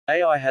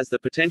AI has the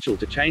potential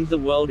to change the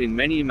world in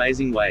many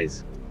amazing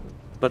ways.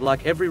 But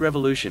like every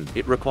revolution,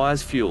 it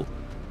requires fuel.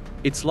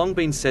 It's long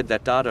been said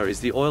that data is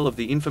the oil of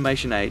the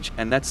information age,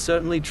 and that's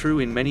certainly true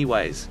in many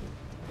ways.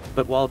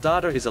 But while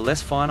data is a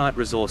less finite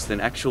resource than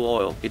actual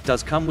oil, it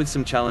does come with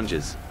some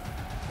challenges.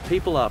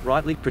 People are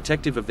rightly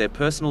protective of their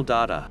personal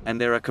data,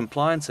 and there are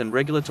compliance and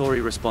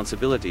regulatory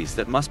responsibilities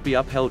that must be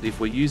upheld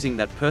if we're using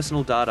that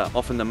personal data,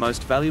 often the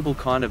most valuable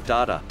kind of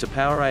data, to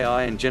power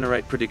AI and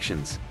generate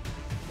predictions.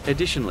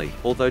 Additionally,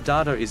 although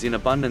data is in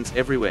abundance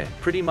everywhere,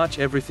 pretty much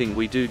everything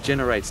we do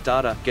generates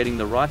data. Getting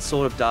the right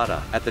sort of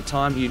data, at the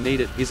time you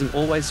need it, isn't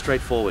always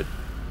straightforward.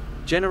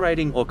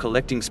 Generating or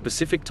collecting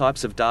specific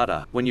types of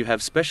data, when you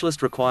have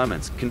specialist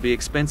requirements, can be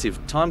expensive,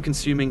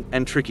 time-consuming,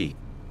 and tricky.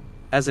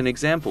 As an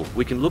example,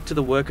 we can look to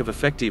the work of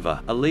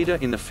Affectiva, a leader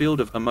in the field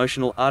of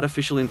emotional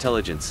artificial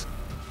intelligence.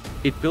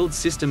 It builds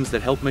systems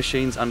that help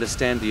machines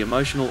understand the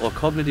emotional or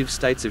cognitive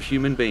states of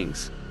human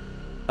beings.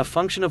 A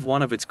function of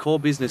one of its core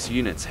business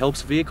units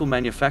helps vehicle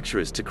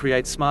manufacturers to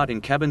create smart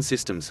in-cabin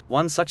systems.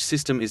 One such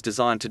system is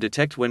designed to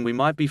detect when we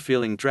might be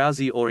feeling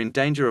drowsy or in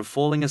danger of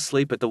falling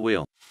asleep at the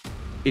wheel.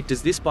 It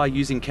does this by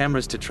using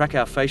cameras to track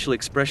our facial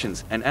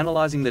expressions, and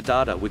analyzing the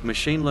data with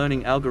machine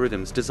learning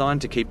algorithms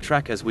designed to keep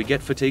track as we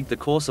get fatigued the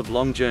course of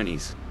long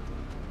journeys.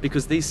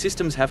 Because these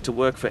systems have to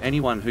work for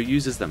anyone who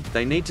uses them,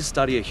 they need to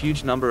study a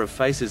huge number of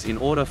faces in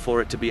order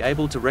for it to be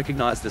able to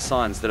recognize the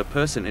signs that a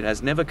person it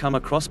has never come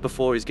across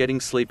before is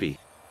getting sleepy.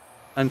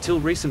 Until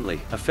recently,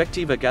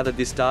 Affectiva gathered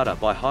this data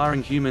by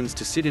hiring humans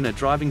to sit in a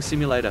driving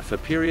simulator for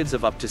periods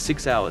of up to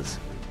 6 hours.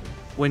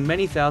 When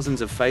many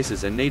thousands of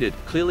faces are needed,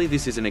 clearly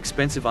this is an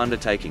expensive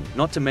undertaking,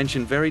 not to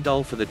mention very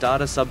dull for the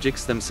data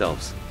subjects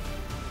themselves.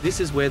 This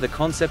is where the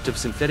concept of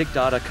synthetic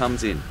data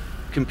comes in.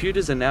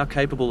 Computers are now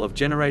capable of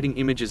generating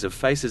images of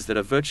faces that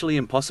are virtually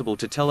impossible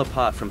to tell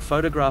apart from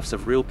photographs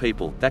of real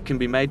people, that can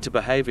be made to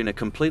behave in a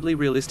completely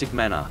realistic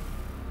manner.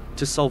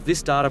 To solve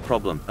this data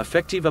problem,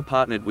 Affectiva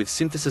partnered with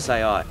Synthesis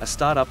AI, a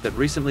startup that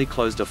recently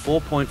closed a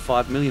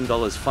 $4.5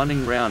 million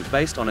funding round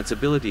based on its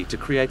ability to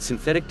create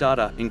synthetic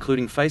data,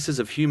 including faces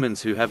of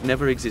humans who have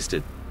never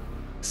existed.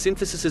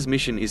 Synthesis's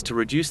mission is to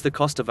reduce the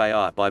cost of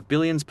AI by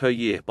billions per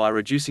year by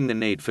reducing the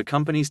need for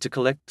companies to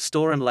collect,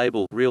 store and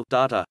label real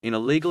data in a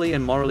legally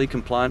and morally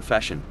compliant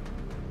fashion.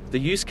 The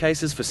use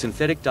cases for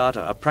synthetic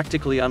data are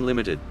practically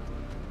unlimited.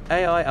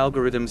 AI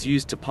algorithms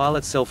used to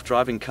pilot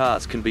self-driving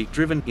cars can be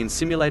driven in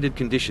simulated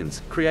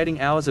conditions,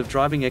 creating hours of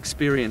driving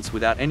experience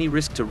without any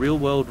risk to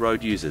real-world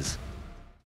road users.